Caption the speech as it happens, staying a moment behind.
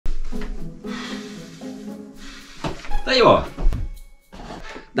There you are.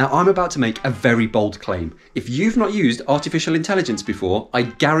 Now I'm about to make a very bold claim. If you've not used artificial intelligence before, I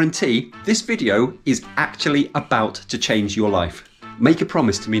guarantee this video is actually about to change your life. Make a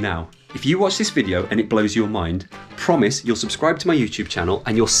promise to me now. If you watch this video and it blows your mind, promise you'll subscribe to my YouTube channel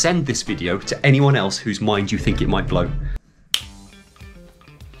and you'll send this video to anyone else whose mind you think it might blow.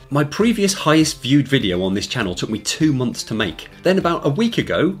 My previous highest viewed video on this channel took me 2 months to make. Then about a week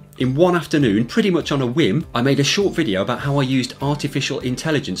ago, in one afternoon, pretty much on a whim, I made a short video about how I used artificial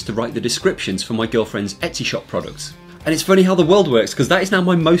intelligence to write the descriptions for my girlfriend's Etsy shop products. And it's funny how the world works, because that is now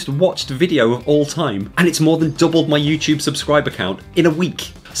my most watched video of all time, and it's more than doubled my YouTube subscriber count in a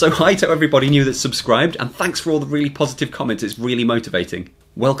week. So hi to everybody new that's subscribed, and thanks for all the really positive comments, it's really motivating.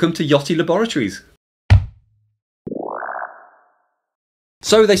 Welcome to Yotty Laboratories.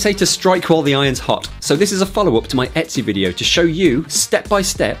 So they say to strike while the iron's hot. So this is a follow-up to my Etsy video to show you, step by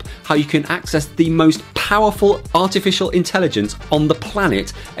step, how you can access the most powerful artificial intelligence on the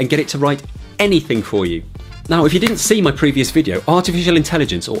planet and get it to write anything for you. Now, if you didn't see my previous video, artificial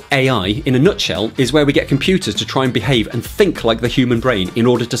intelligence, or AI, in a nutshell, is where we get computers to try and behave and think like the human brain in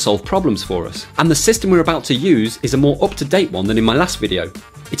order to solve problems for us. And the system we're about to use is a more up-to-date one than in my last video.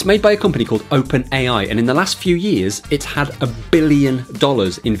 It's made by a company called OpenAI, and in the last few years, it's had $1 billion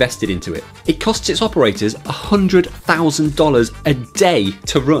invested into it. It costs its operators $100,000 a day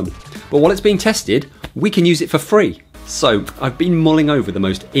to run. But while it's being tested, we can use it for free. So I've been mulling over the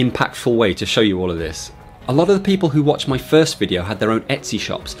most impactful way to show you all of this. A lot of the people who watched my first video had their own Etsy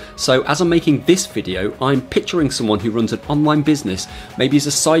shops, so as I'm making this video, I'm picturing someone who runs an online business, maybe as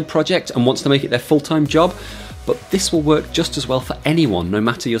a side project and wants to make it their full-time job, but this will work just as well for anyone, no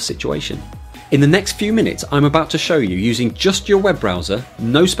matter your situation. In the next few minutes, I'm about to show you, using just your web browser,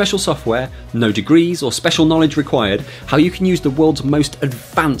 no special software, no degrees or special knowledge required, how you can use the world's most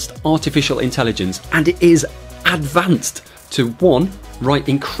advanced artificial intelligence, and it is advanced, to 1, write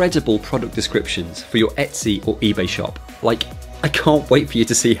incredible product descriptions for your Etsy or eBay shop. Like, I can't wait for you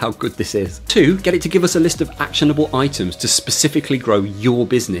to see how good this is. 2, get it to give us a list of actionable items to specifically grow your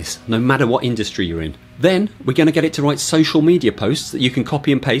business, no matter what industry you're in. Then, we're going to get it to write social media posts that you can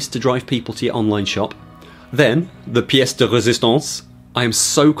copy and paste to drive people to your online shop. Then, the pièce de résistance. I am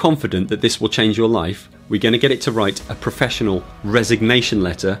so confident that this will change your life. We're going to get it to write a professional resignation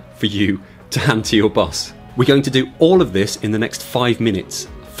letter for you to hand to your boss. We're going to do all of this in the next 5 minutes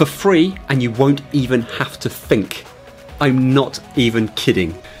for free, and you won't even have to think. I'm not even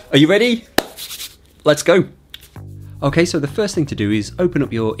kidding. Are you ready? Let's go. Okay, so the first thing to do is open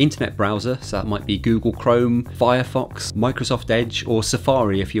up your internet browser. So that might be Google Chrome, Firefox, Microsoft Edge, or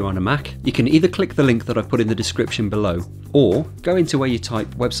Safari if you're on a Mac. You can either click the link that I've put in the description below, or go into where you type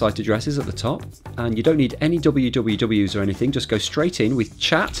website addresses at the top, and you don't need any wwws or anything, just go straight in with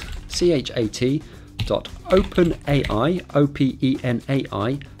chat, C-H-A-T, .openai.com.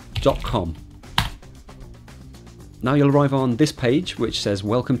 Now you'll arrive on this page which says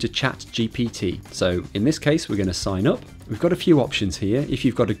welcome to Chat GPT. So in this case we're going to sign up. We've got a few options here. If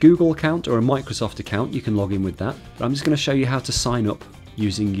you've got a Google account or a Microsoft account, you can log in with that. But I'm just going to show you how to sign up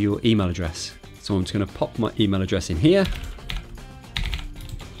using your email address. So I'm just going to pop my email address in here.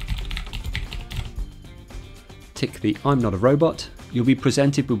 Tick the I'm not a robot. You'll be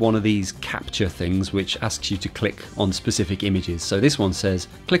presented with one of these capture things which asks you to click on specific images. So this one says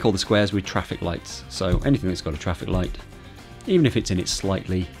click all the squares with traffic lights. So anything that's got a traffic light, even if it's in it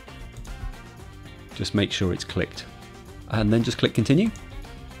slightly, just make sure it's clicked. And then just click continue.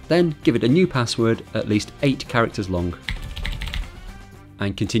 Then give it a new password, at least 8 characters long,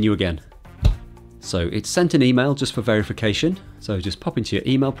 and continue again. So it's sent an email just for verification. So just pop into your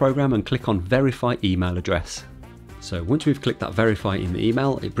email program and click on verify email address. So once we've clicked that verify in the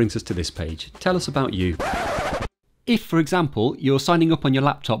email, it brings us to this page. Tell us about you. If, for example, you're signing up on your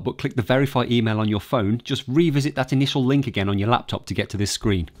laptop but click the verify email on your phone, just revisit that initial link again on your laptop to get to this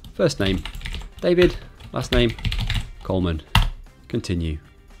screen. First name, David. Last name, Coleman. Continue.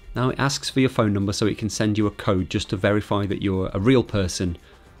 Now it asks for your phone number so it can send you a code just to verify that you're a real person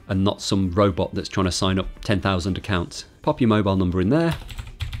and not some robot that's trying to sign up 10,000 accounts. Pop your mobile number in there.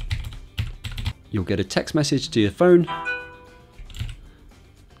 You'll get a text message to your phone.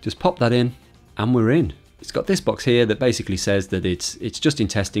 Just pop that in and we're in. It's got this box here that basically says that it's just in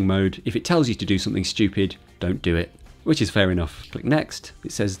testing mode. If it tells you to do something stupid, don't do it, which is fair enough. Click next.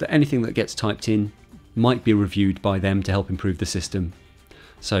 It says that anything that gets typed in might be reviewed by them to help improve the system.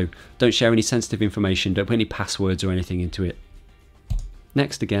 So don't share any sensitive information, don't put any passwords or anything into it.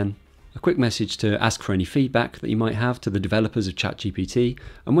 Next again. A quick message to ask for any feedback that you might have to the developers of Chat GPT,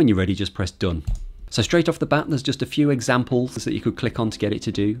 and when you're ready just press done. So straight off the bat there's just a few examples that you could click on to get it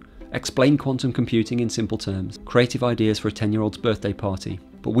to do, explain quantum computing in simple terms, creative ideas for a 10-year-old's birthday party.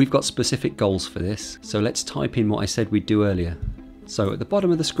 But we've got specific goals for this, so let's type in what I said we'd do earlier. So at the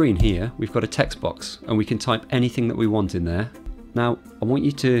bottom of the screen here, we've got a text box, and we can type anything that we want in there. Now, I want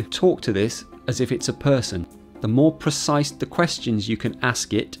you to talk to this as if it's a person. The more precise the questions you can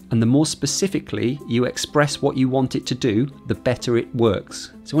ask it, and the more specifically you express what you want it to do, the better it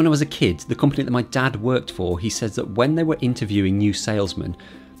works. So when I was a kid, the company that my dad worked for, he says that when they were interviewing new salesmen,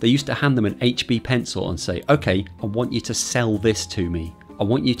 they used to hand them an HB pencil and say, okay, I want you to sell this to me. I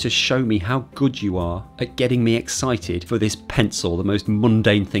want you to show me how good you are at getting me excited for this pencil, the most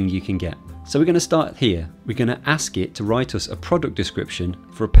mundane thing you can get. So we're going to start here. We're going to ask it to write us a product description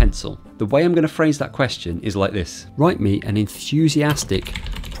for a pencil. The way I'm going to phrase that question is like this. Write me an enthusiastic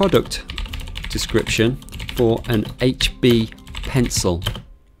product description for an HB pencil.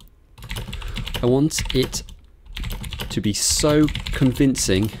 I want it to be so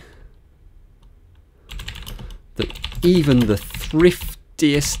convincing that even the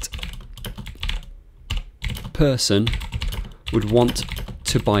thriftiest person would want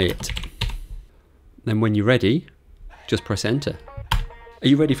to buy it. Then when you're ready, just press enter. Are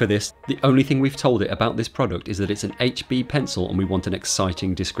you ready for this? The only thing we've told it about this product is that it's an HB pencil and we want an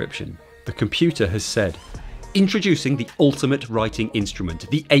exciting description. The computer has said, introducing the ultimate writing instrument,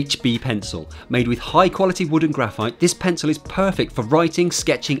 the HB pencil. Made with high quality wood and graphite, this pencil is perfect for writing,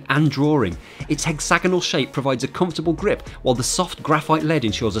 sketching and drawing. Its hexagonal shape provides a comfortable grip, while the soft graphite lead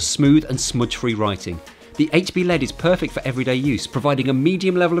ensures a smooth and smudge-free writing. The HB lead is perfect for everyday use, providing a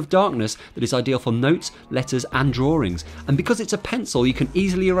medium level of darkness that is ideal for notes, letters and drawings. And because it's a pencil, you can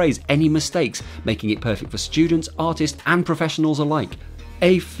easily erase any mistakes, making it perfect for students, artists and professionals alike.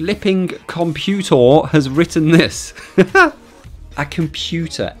 A flipping computer has written this. A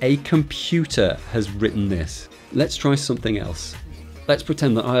computer has written this. Let's try something else. Let's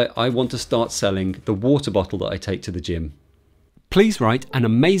pretend that I want to start selling the water bottle that I take to the gym. Please write an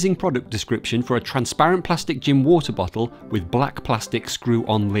amazing product description for a transparent plastic gym water bottle with black plastic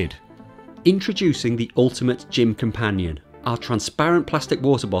screw-on lid. Introducing the ultimate gym companion, our transparent plastic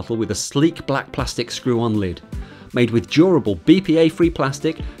water bottle with a sleek black plastic screw-on lid. Made with durable BPA-free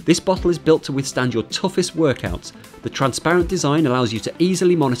plastic, this bottle is built to withstand your toughest workouts. The transparent design allows you to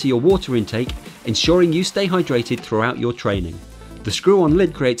easily monitor your water intake, ensuring you stay hydrated throughout your training. The screw-on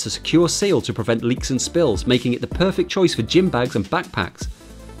lid creates a secure seal to prevent leaks and spills, making it the perfect choice for gym bags and backpacks.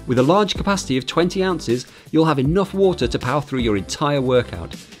 With a large capacity of 20 ounces, you'll have enough water to power through your entire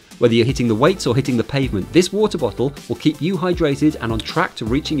workout. Whether you're hitting the weights or hitting the pavement, this water bottle will keep you hydrated and on track to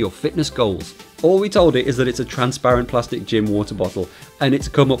reaching your fitness goals. All we told it is that it's a transparent plastic gym water bottle, and it's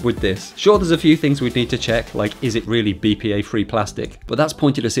come up with this. Sure, there's a few things we'd need to check, like is it really BPA-free plastic? But that's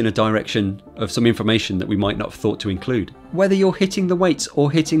pointed us in a direction of some information that we might not have thought to include. Whether you're hitting the weights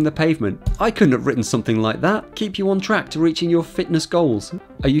or hitting the pavement, I couldn't have written something like that. Keep you on track to reaching your fitness goals.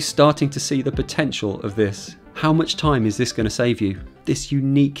 Are you starting to see the potential of this? How much time is this going to save you? This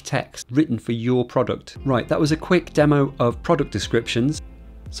unique text written for your product. Right, that was a quick demo of product descriptions.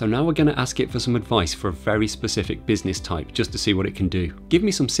 So now we're going to ask it for some advice for a very specific business type, just to see what it can do. Give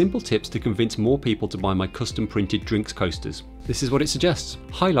me some simple tips to convince more people to buy my custom printed drinks coasters. This is what it suggests.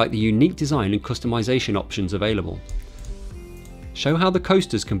 Highlight the unique design and customization options available. Show how the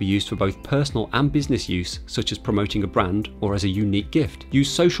coasters can be used for both personal and business use, such as promoting a brand or as a unique gift. Use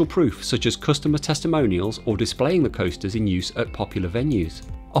social proof, such as customer testimonials or displaying the coasters in use at popular venues.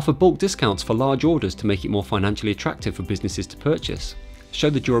 Offer bulk discounts for large orders to make it more financially attractive for businesses to purchase. Show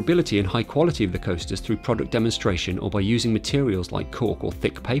the durability and high quality of the coasters through product demonstration or by using materials like cork or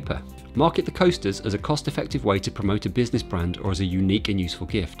thick paper. Market the coasters as a cost-effective way to promote a business brand or as a unique and useful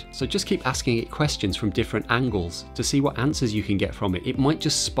gift. So just keep asking it questions from different angles to see what answers you can get from it. It might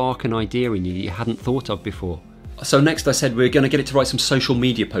just spark an idea in you that you hadn't thought of before. So next I said we're going to get it to write some social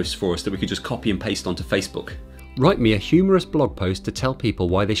media posts for us that we could just copy and paste onto Facebook. Write me a humorous blog post to tell people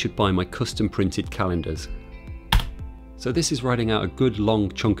why they should buy my custom printed calendars. So this is writing out a good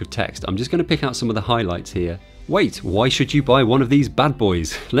long chunk of text. I'm just going to pick out some of the highlights here. Wait, why should you buy one of these bad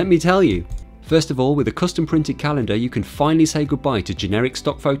boys? Let me tell you. First of all, with a custom printed calendar, you can finally say goodbye to generic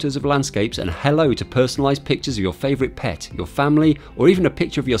stock photos of landscapes and hello to personalised pictures of your favourite pet, your family, or even a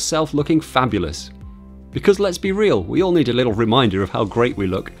picture of yourself looking fabulous. Because let's be real, we all need a little reminder of how great we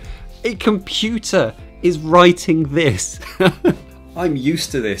look. A computer is writing this. I'm used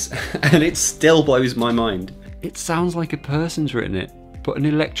to this, and it still blows my mind. It sounds like a person's written it, but an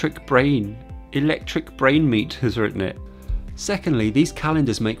electric brain meat has written it. Secondly, these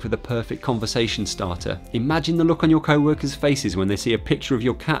calendars make for the perfect conversation starter. Imagine the look on your co-workers' faces when they see a picture of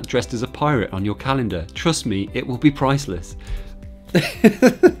your cat dressed as a pirate on your calendar. Trust me, it will be priceless.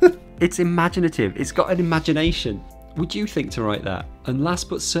 It's imaginative. It's got an imagination. Would you think to write that? And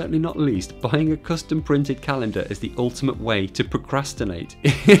last but certainly not least, buying a custom printed calendar is the ultimate way to procrastinate.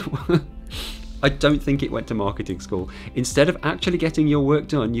 I don't think it went to marketing school. Instead of actually getting your work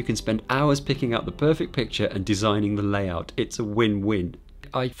done, you can spend hours picking out the perfect picture and designing the layout. It's a win-win.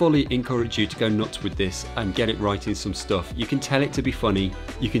 I fully encourage you to go nuts with this and get it right in some stuff. You can tell it to be funny,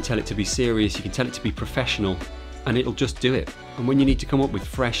 you can tell it to be serious, you can tell it to be professional, and it'll just do it. And when you need to come up with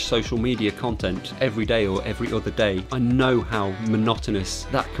fresh social media content every day or every other day, I know how monotonous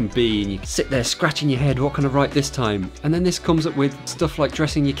that can be, and you sit there scratching your head, what can I write this time? And then this comes up with stuff like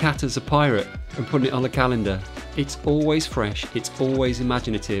dressing your cat as a pirate and putting it on a calendar. It's always fresh, it's always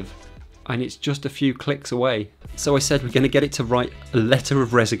imaginative, and it's just a few clicks away. So I said we're going to get it to write a letter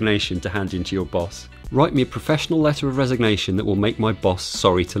of resignation to hand into your boss. Write me a professional letter of resignation that will make my boss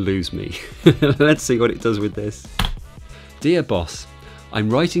sorry to lose me. Let's see what it does with this. Dear boss, I'm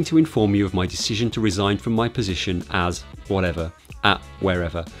writing to inform you of my decision to resign from my position as whatever, at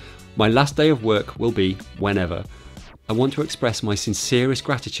wherever. My last day of work will be whenever. I want to express my sincerest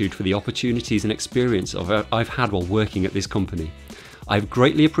gratitude for the opportunities and experience I've had while working at this company. I've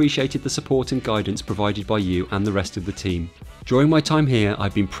greatly appreciated the support and guidance provided by you and the rest of the team. During my time here,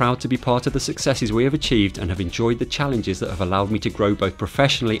 I've been proud to be part of the successes we have achieved and have enjoyed the challenges that have allowed me to grow both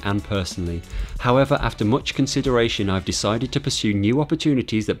professionally and personally. However, after much consideration, I've decided to pursue new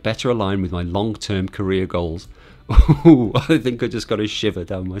opportunities that better align with my long-term career goals. Ooh, I think I just got a shiver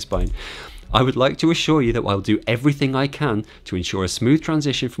down my spine. I would like to assure you that I'll do everything I can to ensure a smooth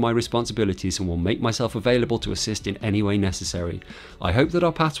transition for my responsibilities and will make myself available to assist in any way necessary. I hope that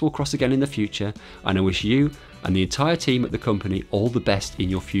our paths will cross again in the future, and I wish you and the entire team at the company all the best in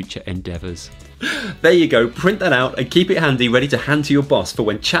your future endeavours. There you go, print that out and keep it handy, ready to hand to your boss for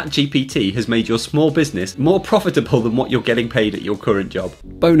when Chat GPT has made your small business more profitable than what you're getting paid at your current job.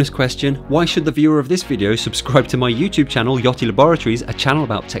 Bonus question, why should the viewer of this video subscribe to my YouTube channel Yotty Laboratories, a channel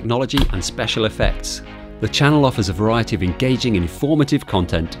about technology and special effects? The channel offers a variety of engaging and informative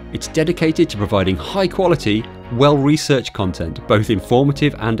content. It's dedicated to providing high quality, well-researched content, both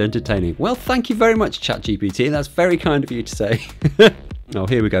informative and entertaining. Well, thank you very much, Chat GPT. That's very kind of you to say. Oh,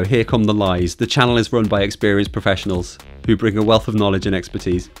 here we go. Here come the lies. The channel is run by experienced professionals who bring a wealth of knowledge and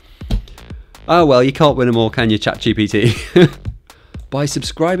expertise. Oh well, you can't win them all, can you, Chat GPT? By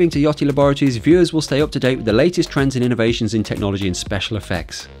subscribing to Yotty Laboratories, viewers will stay up to date with the latest trends and innovations in technology and special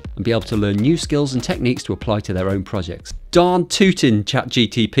effects, and be able to learn new skills and techniques to apply to their own projects. Darn tootin', Chat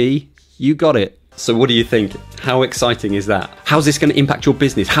GPT. You got it. So what do you think? How exciting is that? How's this going to impact your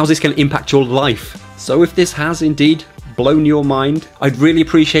business? How's this going to impact your life? So if this has indeed blown your mind, I'd really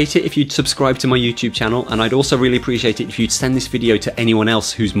appreciate it if you'd subscribe to my YouTube channel, and I'd also really appreciate it if you'd send this video to anyone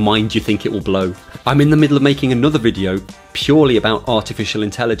else whose mind you think it will blow. I'm in the middle of making another video purely about artificial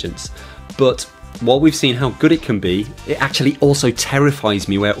intelligence, but while we've seen how good it can be, it actually also terrifies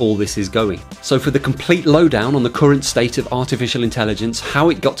me where all this is going. So for the complete lowdown on the current state of artificial intelligence, how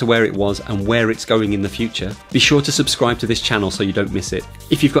it got to where it was and where it's going in the future, be sure to subscribe to this channel so you don't miss it.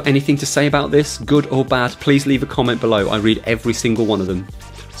 If you've got anything to say about this, good or bad, please leave a comment below. I read every single one of them.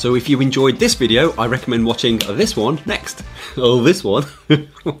 So if you enjoyed this video, I recommend watching this one next. Oh, this one.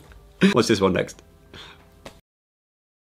 What's this one next?